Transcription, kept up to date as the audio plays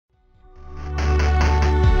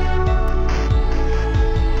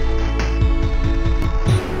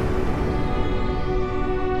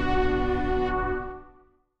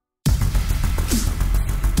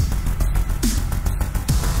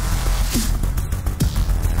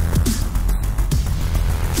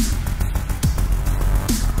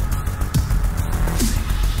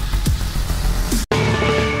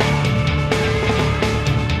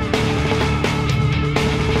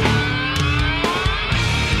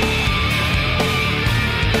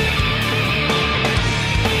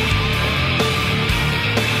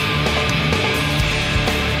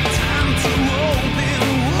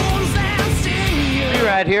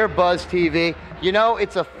here, Buzz TV. You know,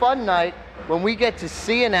 it's a fun night when we get to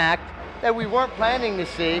see an act that we weren't planning to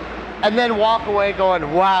see and then walk away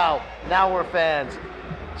going, wow, now we're fans.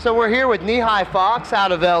 So we're here with Knee-High Fox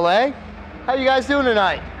out of LA. How you guys doing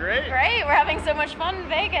tonight? Great. Great, we're having so much fun in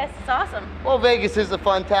Vegas. It's awesome. Well, Vegas is a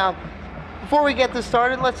fun town. Before we get this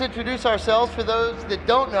started, let's introduce ourselves for those that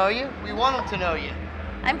don't know you. We want them to know you.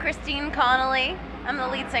 I'm Christine Connolly. I'm the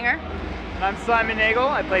lead singer. And I'm Simon Nagel.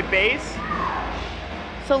 I play bass.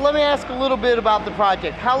 So let me ask a little bit about the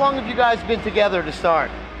project. How long have you guys been together to start?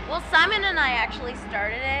 Well, Simon and I actually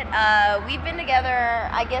started it. We've been together,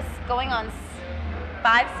 I guess, going on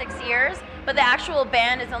 5-6 years, but the actual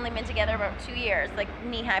band has only been together about 2 years, like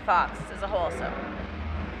Knee-High Fox as a whole. So.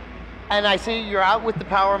 And I see you're out with the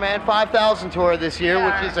Powerman 5000 tour this year,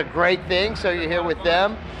 which is a great thing. So you're here with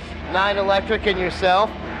them, Nine Electric and yourself.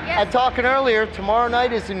 Yes. And talking earlier, tomorrow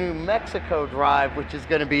night is a New Mexico drive, which is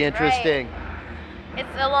going to be interesting. Right.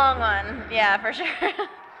 It's a long one, yeah, for sure.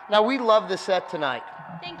 Now, we love the set tonight.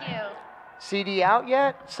 Thank you. CD out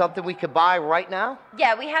yet? Something we could buy right now?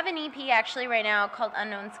 Yeah, we have an EP actually right now called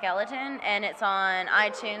Unknown Skeleton, and it's on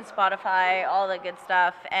iTunes, Spotify, all the good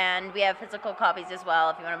stuff, and we have physical copies as well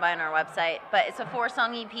if you want to buy on our website. But it's a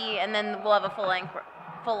 4-song EP, and then we'll have a full-length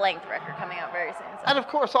record coming out very soon. So. And of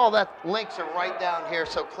course, all that links are right down here,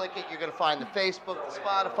 so click it. You're going to find the Facebook, the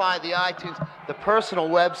Spotify, the iTunes, the personal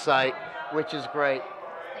website, which is great.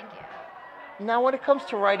 Thank you. Now, when it comes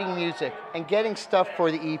to writing music and getting stuff for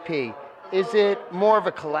the EP, is it more of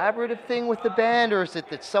a collaborative thing with the band, or is it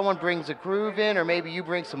that someone brings a groove in, or maybe you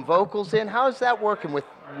bring some vocals in? How is that working with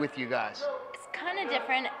you guys? It's kind of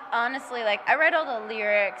different, honestly. Like, I write all the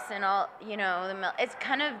lyrics and all, you know, it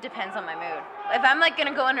kind of depends on my mood. If I'm like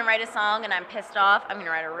gonna go in and write a song and I'm pissed off, I'm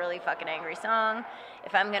gonna write a really fucking angry song.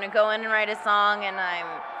 If I'm gonna go in and write a song and I'm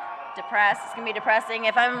depressed, it's gonna be depressing.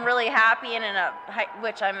 If I'm really happy and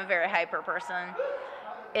which I'm a very hyper person,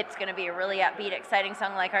 it's going to be a really upbeat, exciting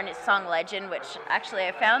song like our new song Legend, which actually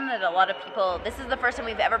I found that a lot of people, this is the first time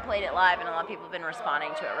we've ever played it live, and a lot of people have been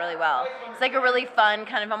responding to it really well. It's like a really fun,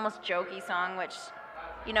 kind of almost jokey song, which,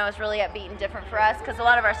 you know, is really upbeat and different for us, because a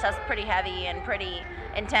lot of our stuff's pretty heavy and pretty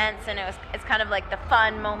intense, and it's kind of like the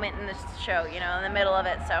fun moment in the show, you know, in the middle of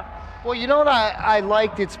it, so. Well, you know what I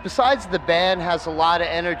liked? It's besides the band has a lot of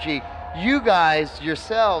energy, you guys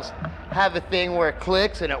yourselves have a thing where it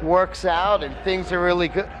clicks and it works out and things are really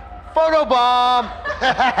good. Photobomb!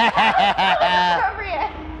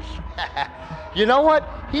 You know what?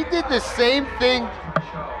 He did the same thing.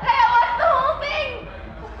 Hey, I watched the whole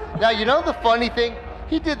thing! Now, you know the funny thing?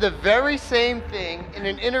 He did the very same thing in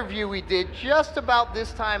an interview we did just about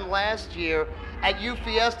this time last year at U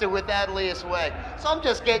Fiesta with Adelius Way. So I'm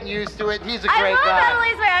just getting used to it. He's a great guy. I love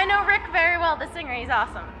Adelius Way. I know Rick very well, the singer. He's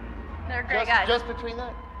awesome. They're great guys. Just between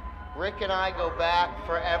that, Rick and I go back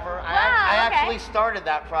forever. Wow, I actually started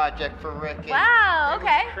that project for Rick. Wow,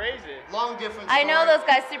 okay. Crazy. Long difference. I know those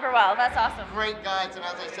guys super well. That's awesome. Great guys, and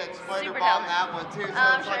as I said, Spider Super Bomb dope. that one too. So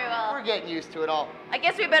I'm it's sure like, you will. we're getting used to it all. I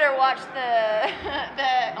guess we better watch the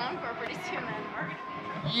encore pretty soon then.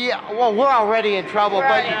 Yeah, well, we're already in trouble, We're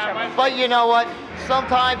already in trouble. But you know what?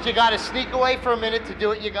 Sometimes you got to sneak away for a minute to do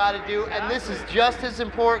what you got to do, and this is just as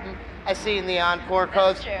important as seeing the encore,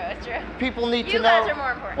 because It's true. people need to You know. guys are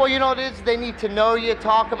more important. Well, you know what it is? They need to know you,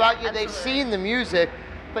 talk about you. Absolutely. They've seen the music,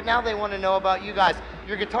 but now they want to know about you guys.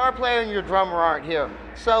 Your guitar player and your drummer aren't here,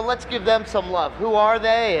 so let's give them some love. Who are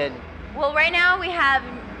they? And Well, right now we have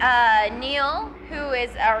Neil, who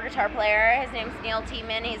is our guitar player. His name's Neil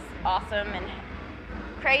Tiemann. He's awesome and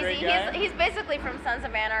crazy. He's basically from Sons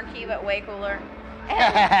of Anarchy, but way cooler.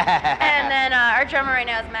 And then our drummer right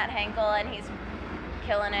now is Matt Henkel, and he's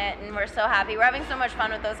killing it, and we're so happy. We're having so much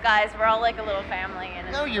fun with those guys. We're all like a little family.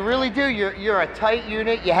 And no, you really do. You're a tight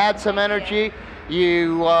unit. You had some energy.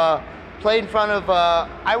 You played in front of,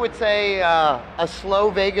 I would say, a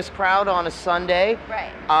slow Vegas crowd on a Sunday.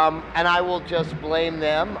 Right. And I will just blame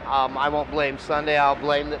them. I won't blame Sunday. I'll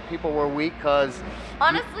blame that people were weak, because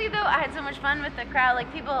Honestly, though, I had so much fun with the crowd.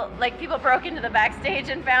 Like people broke into the backstage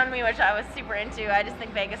and found me, which I was super into. I just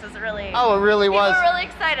think Vegas was really. Oh, it really was. People were really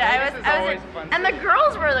excited. Vegas is always fun and too. the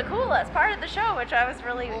girls were the coolest part of the show, which I was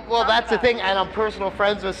really. Well, pumped that's the about. thing, and I'm personal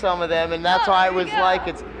friends with some of them, and that's Oh, why I there you was go. like,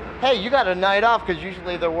 it's, hey, you got a night off, because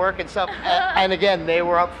usually they're working stuff. And again, they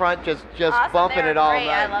were up front just Awesome. bumping They were it all great.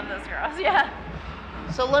 night. I love those girls. Yeah.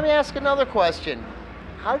 So let me ask another question.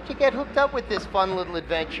 How did you get hooked up with this fun little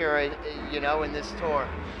adventure, you know, in this tour?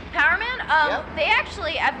 Powerman. Yep. They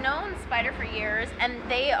actually, I've known Spider for years, and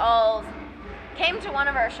they all came to one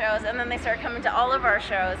of our shows, and then they started coming to all of our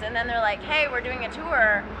shows, and then they're like, hey, we're doing a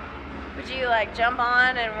tour. would you like jump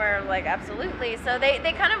on? And we're like, absolutely. So they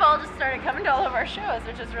kind of all just started coming to all of our shows,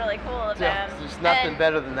 which is really cool of them. There's nothing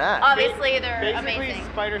better than that. Obviously, they're Basically, amazing.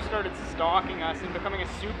 Spider started stalking us and becoming a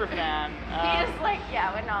super fan. He just like,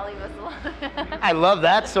 yeah, would not leave us alone. I love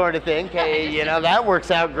that sort of thing. Okay, you know, that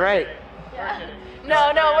works out great. Yeah.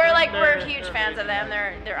 No, we're huge fans of them.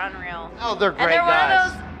 They're unreal. Oh, they're great and they're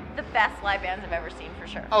guys. one of the best live bands I've ever seen for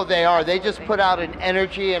sure. Oh, they are. They just put out an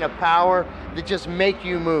energy and a power that just make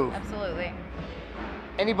you move. Absolutely.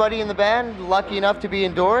 Anybody in the band lucky enough to be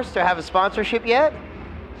endorsed or have a sponsorship yet?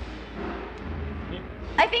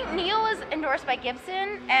 I think Neil was endorsed by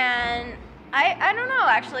Gibson, and I don't know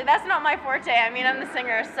actually. That's not my forte. I mean, I'm the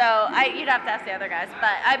singer, so you'd have to ask the other guys.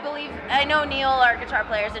 But I know Neil, our guitar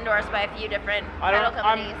player, is endorsed by a few different metal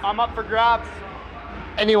companies. I'm up for grabs.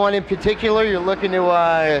 Anyone in particular you're looking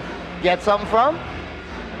to get something from?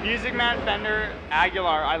 Music Man, Fender,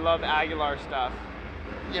 Aguilar. I love Aguilar stuff.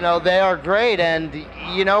 You know, they are great, and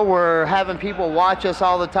you know, we're having people watch us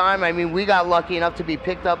all the time. I mean, we got lucky enough to be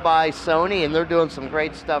picked up by Sony, and they're doing some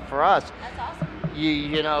great stuff for us. That's awesome.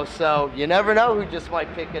 You know, so you never know who just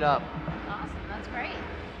might pick it up. Awesome, that's great.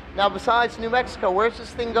 Now, besides New Mexico, where's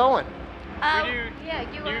this thing going? We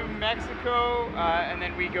do New Mexico, and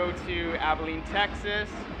then we go to Abilene, Texas.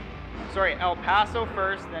 Sorry, El Paso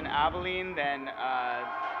first, then Abilene, then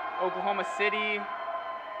Oklahoma City,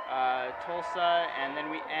 Tulsa, and then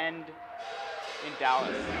we end in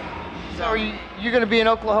Dallas. So are you going to be in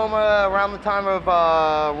Oklahoma around the time of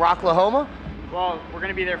Rocklahoma? Well, we're going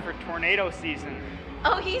to be there for tornado season.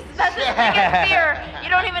 Oh, that's his biggest fear. You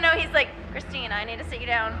don't even know. He's like, Christine, I need to sit you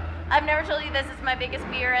down. I've never told you this. It's my biggest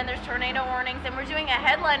fear, and there's tornado warnings, and we're doing a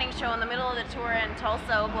headlining show in the middle of the tour in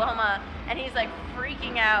Tulsa, Oklahoma, and he's like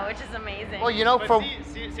freaking out, which is amazing. Well, you know, but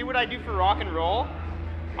see what I do for rock and roll?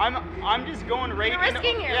 I'm just going right. You're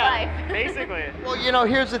risking your life. life. Basically. Well, you know,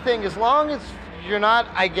 here's the thing. As long as you're not,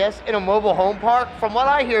 I guess, in a mobile home park, from what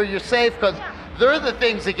I hear, you're safe because they're the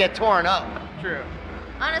things that get torn up. True.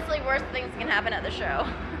 Honestly, worse things can happen at the show.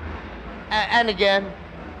 And again,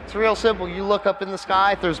 it's real simple. You look up in the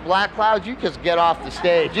sky, if there's black clouds, you just get off the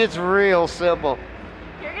stage. It's real simple.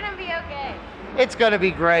 You're going to be okay. It's going to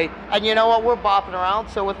be great. And you know what? We're bopping around,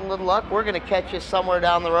 so with a little luck, we're going to catch you somewhere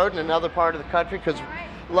down the road in another part of the country because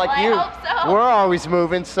like well, you, I hope so. we're always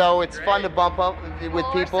moving, so it's fun to bump up with people.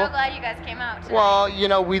 We're so glad you guys came out today. Well, you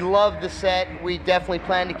know, we love the set. We definitely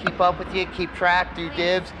plan to keep up with you, keep track, do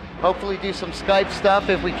dibs, hopefully do some Skype stuff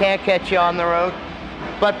if we can't catch you on the road.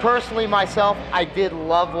 But personally, myself, I did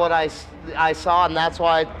love what I saw, and that's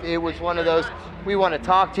why it was one of those, we want to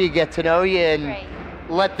talk to you, get to know you, and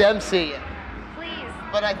let them see you. Please.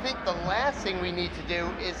 But I think the last thing we need to do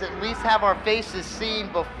is at least have our faces seen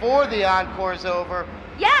before the encore's over.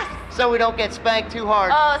 Yes! So we don't get spanked too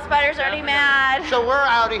hard. Oh, Spider's already mad. So we're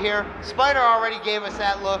out of here. Spider already gave us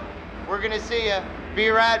that look. We're going to see you.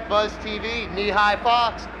 B-Rad, Buzz TV, Knee High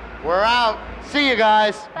Fox. We're out. See you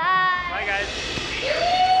guys. Bye. Bye, guys.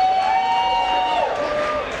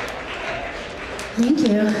 Thank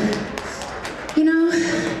you. You know,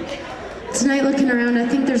 tonight looking around, I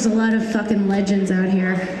think there's a lot of fucking legends out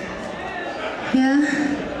here.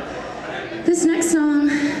 Yeah? This next song,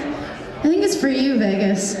 I think it's for you,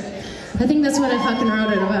 Vegas. I think that's what I fucking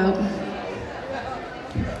wrote it about.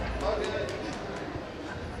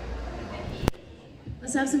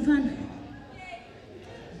 Let's have some fun.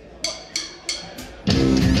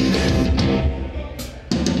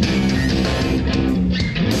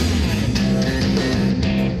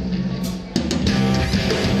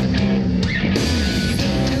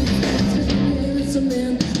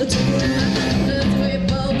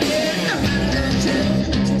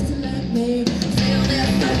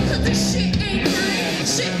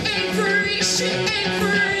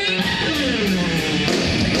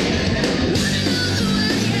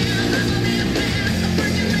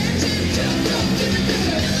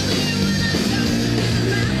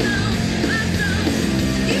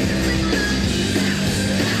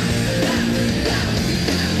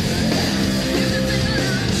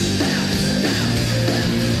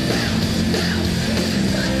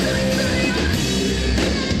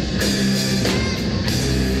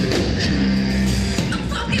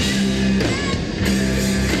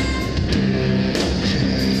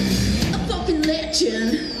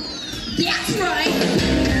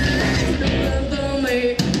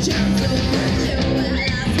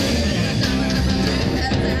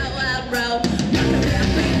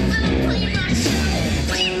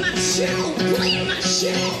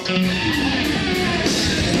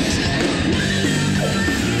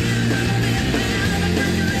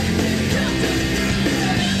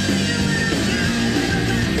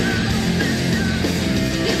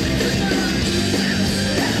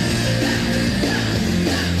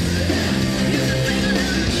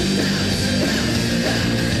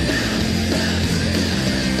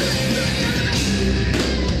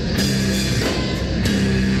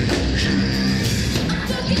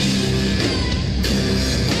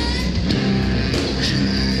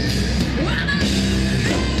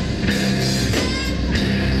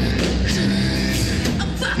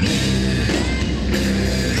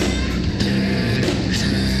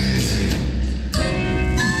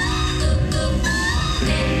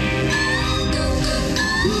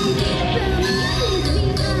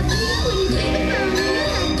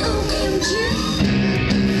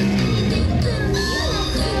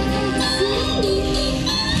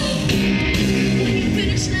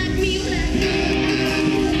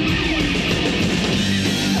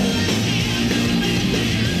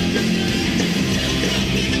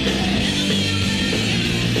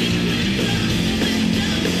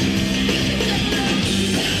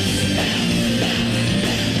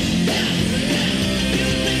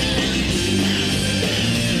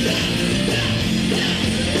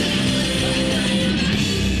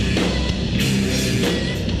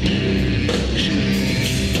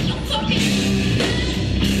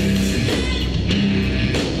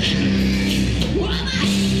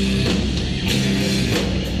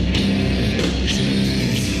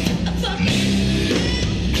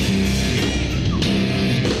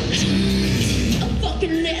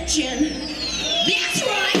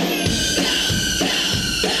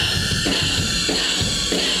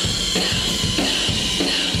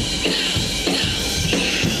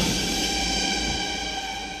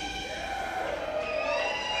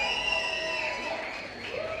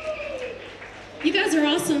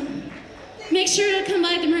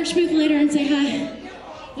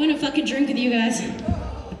 I want to fucking drink with you guys.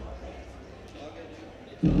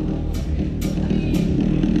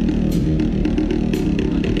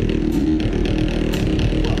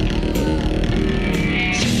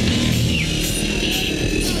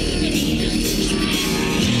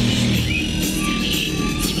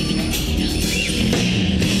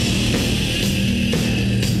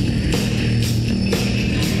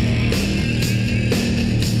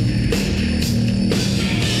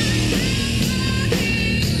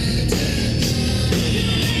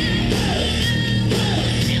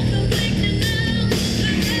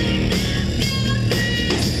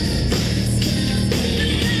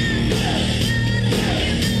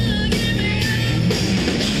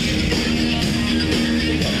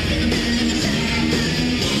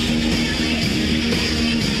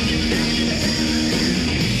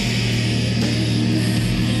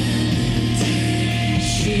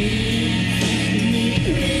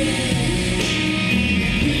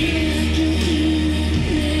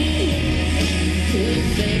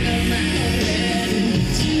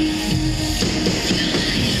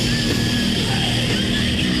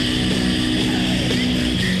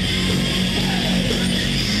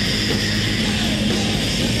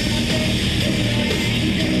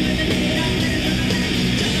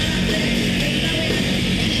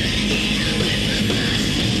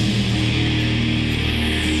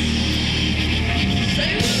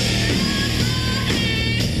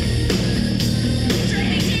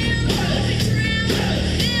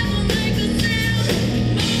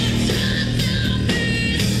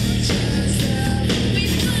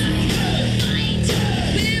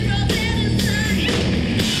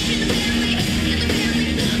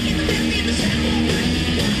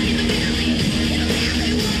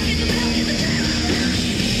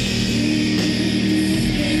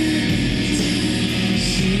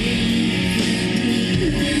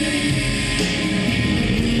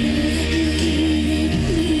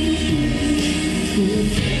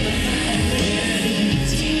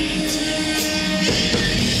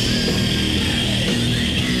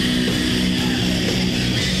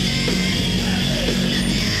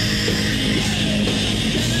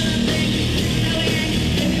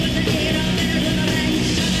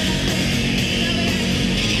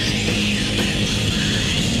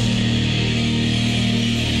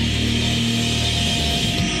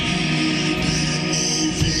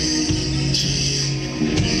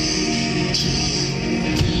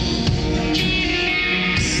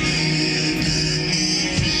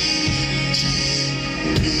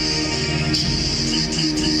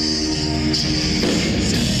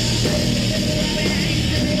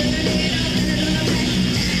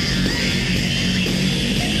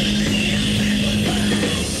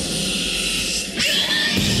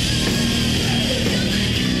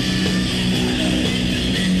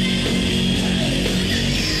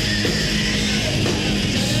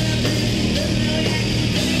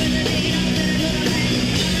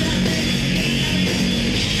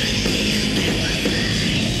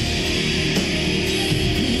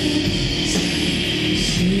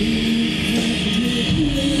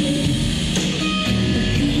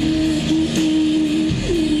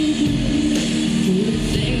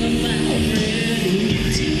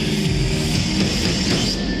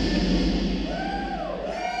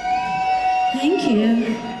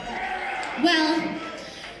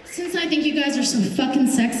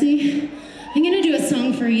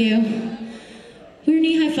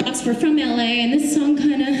 We're from LA, and this song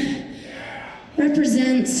kind of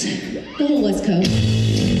represents the whole West Coast.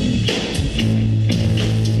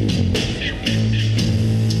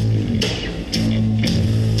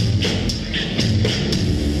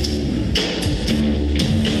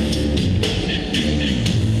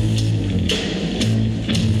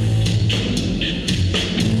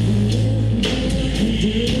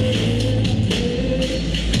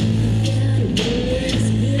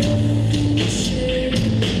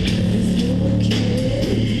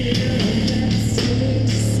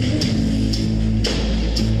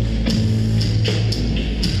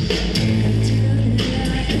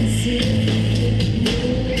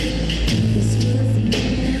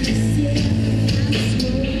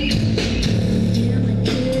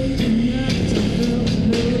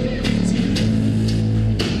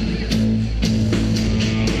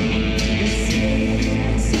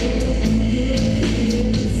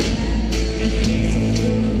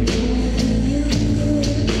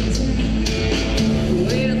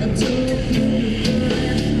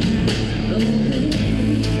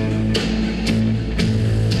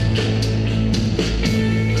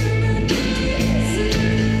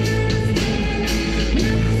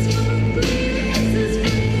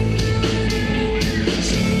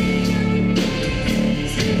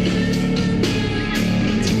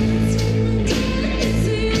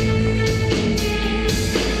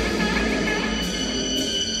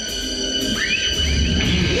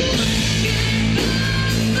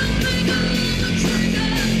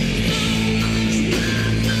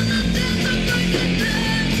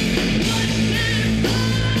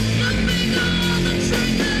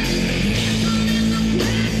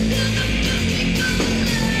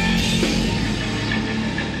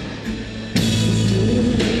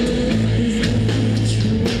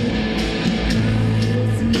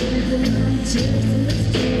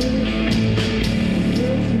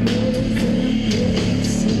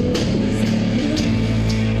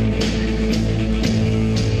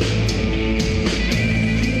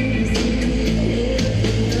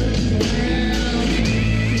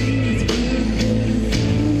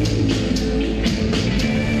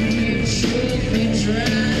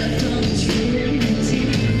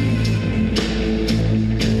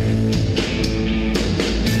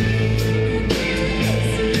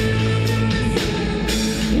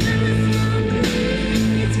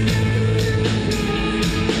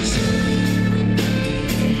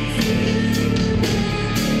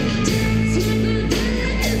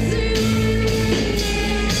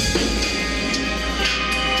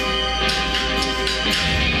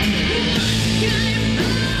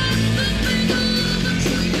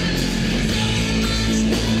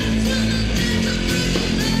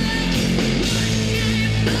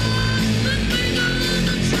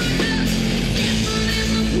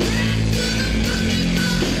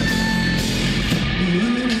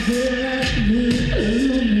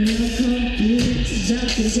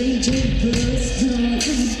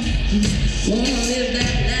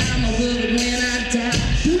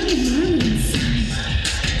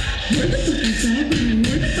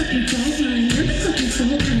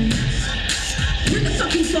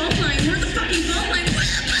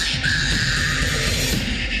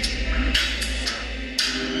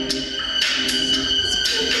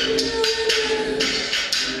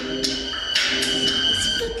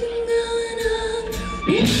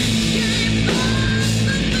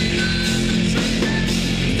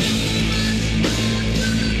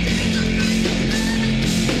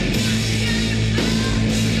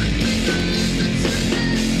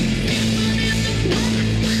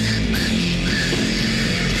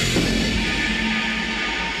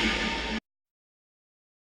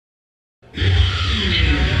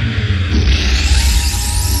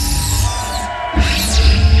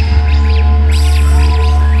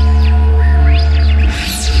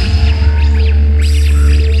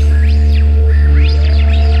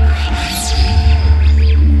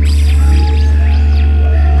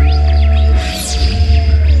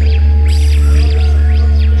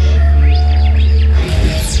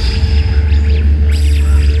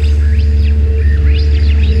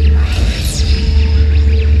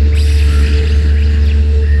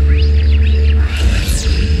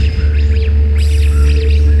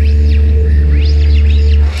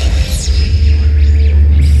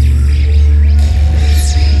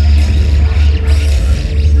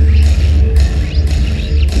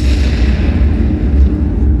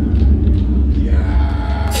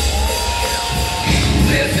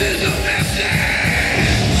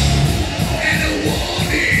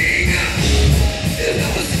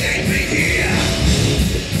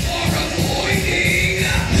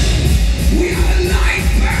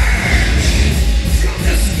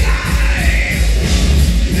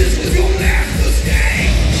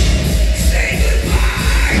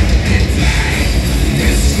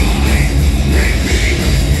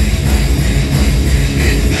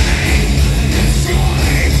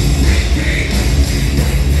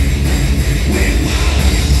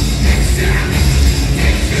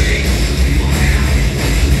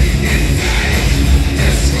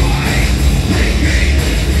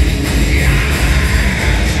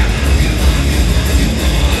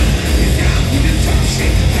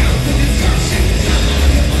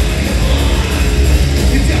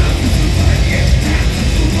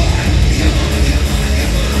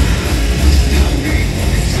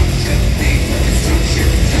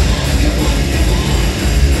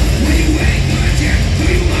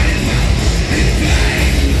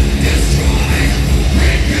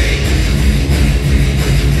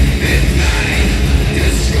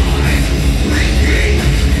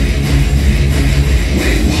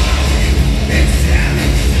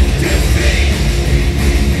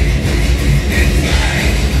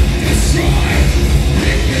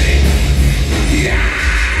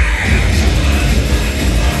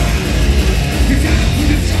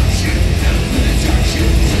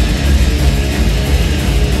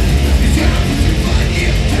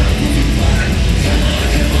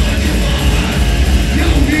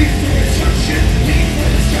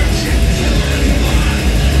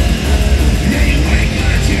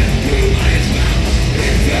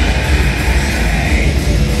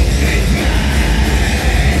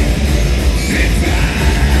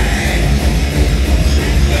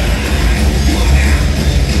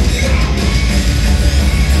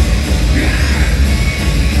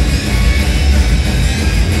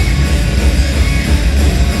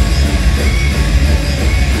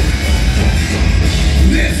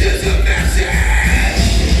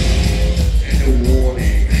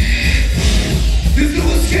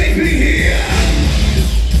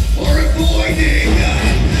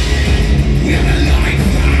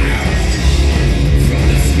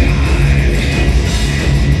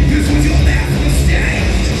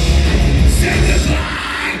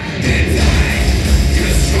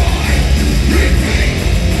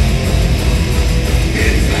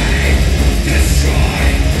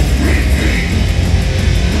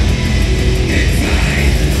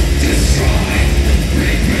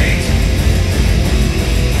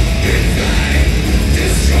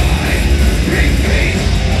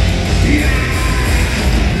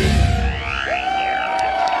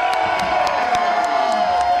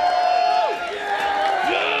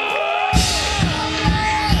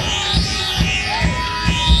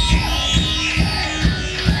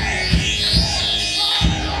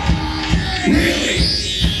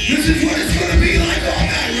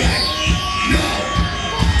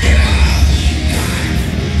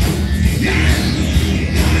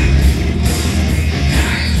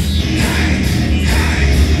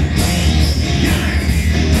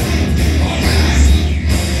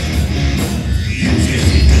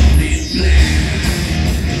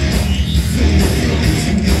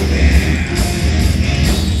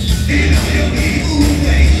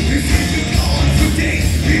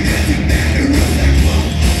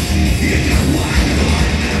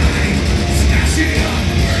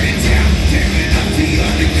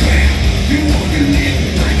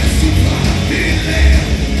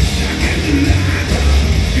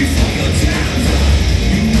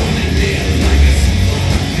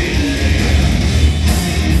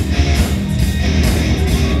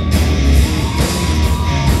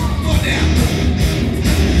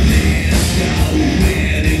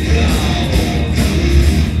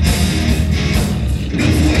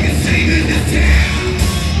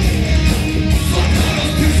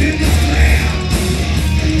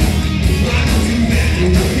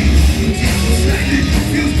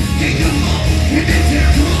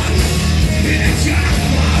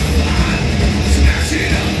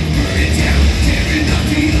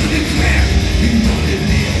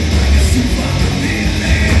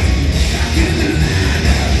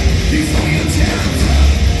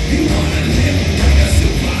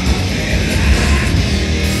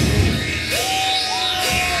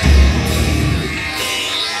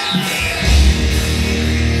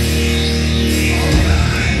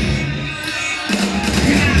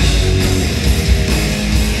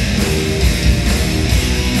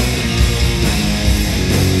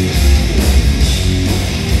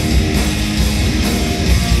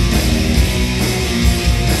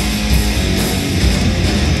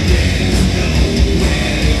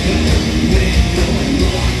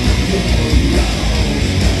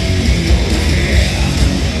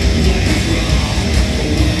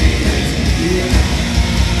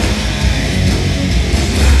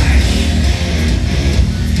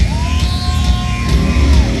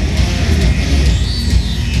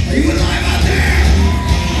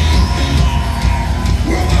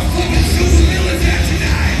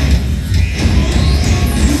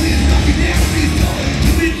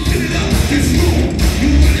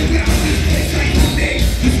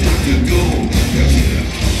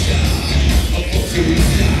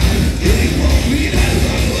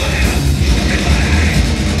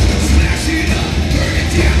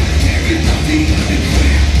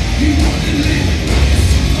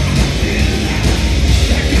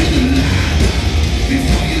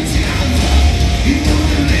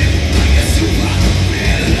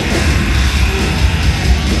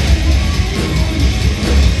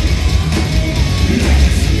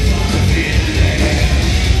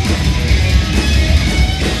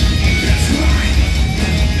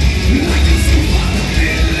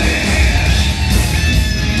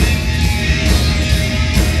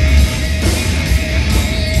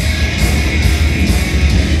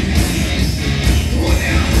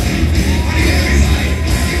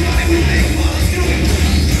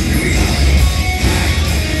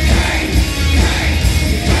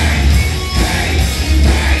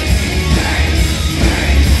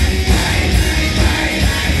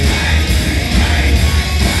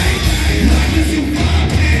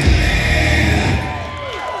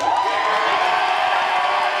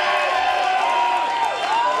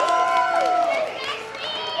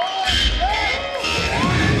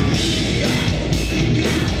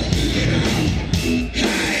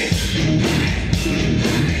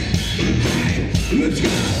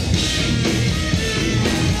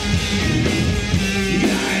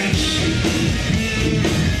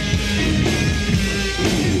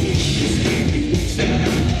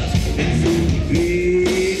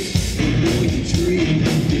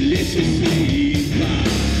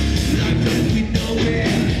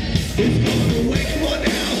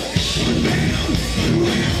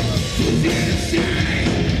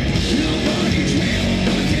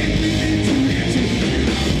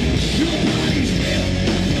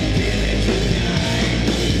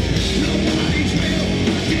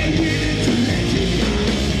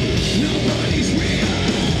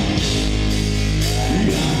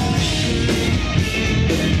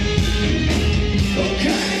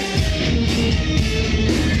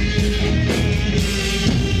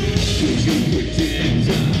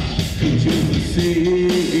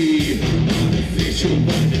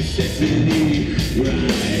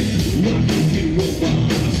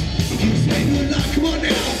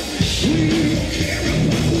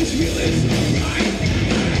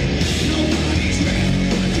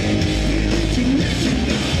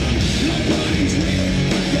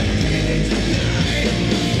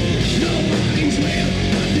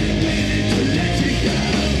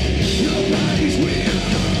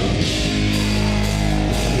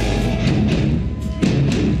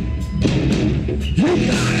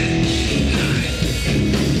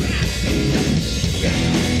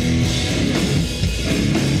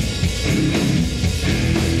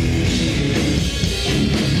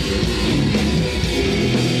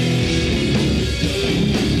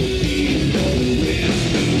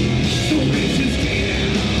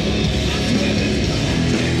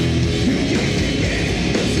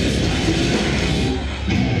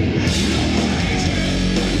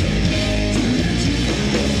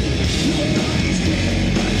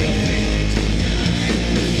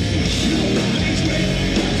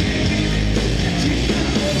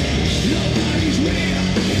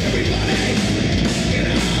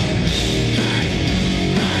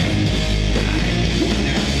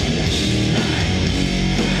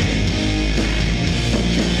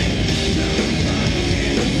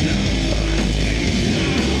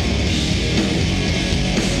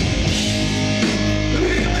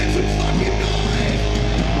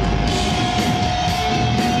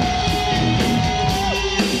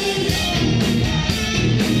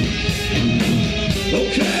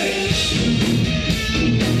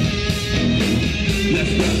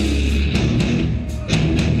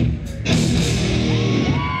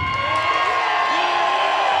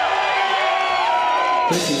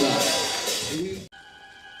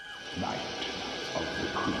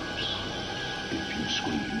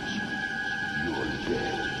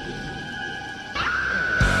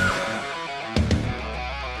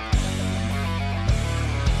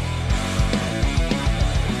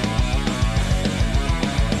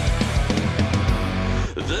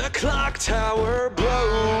 Tower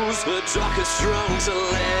blows, the darkest strong to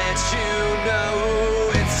let you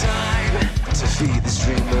know it's time to feed this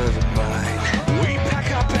dream of mine. We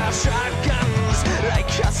pack up our shotguns like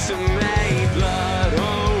custom-made blood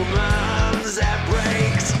omens that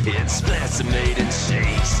breaks in splats made and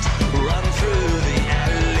chased. Run through the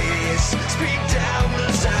alleys, speak down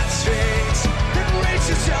the sides.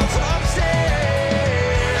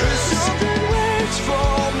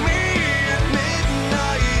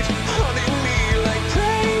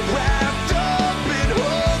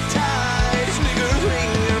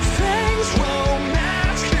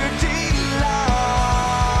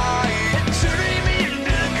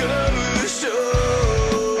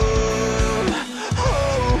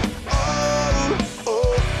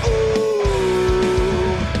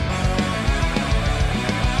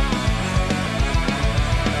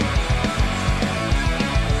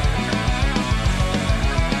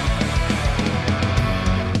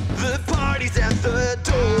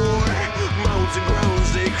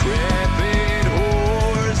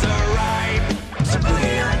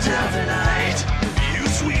 down tonight. You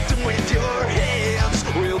sweep them with your hands,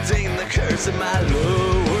 wielding the curse of my love.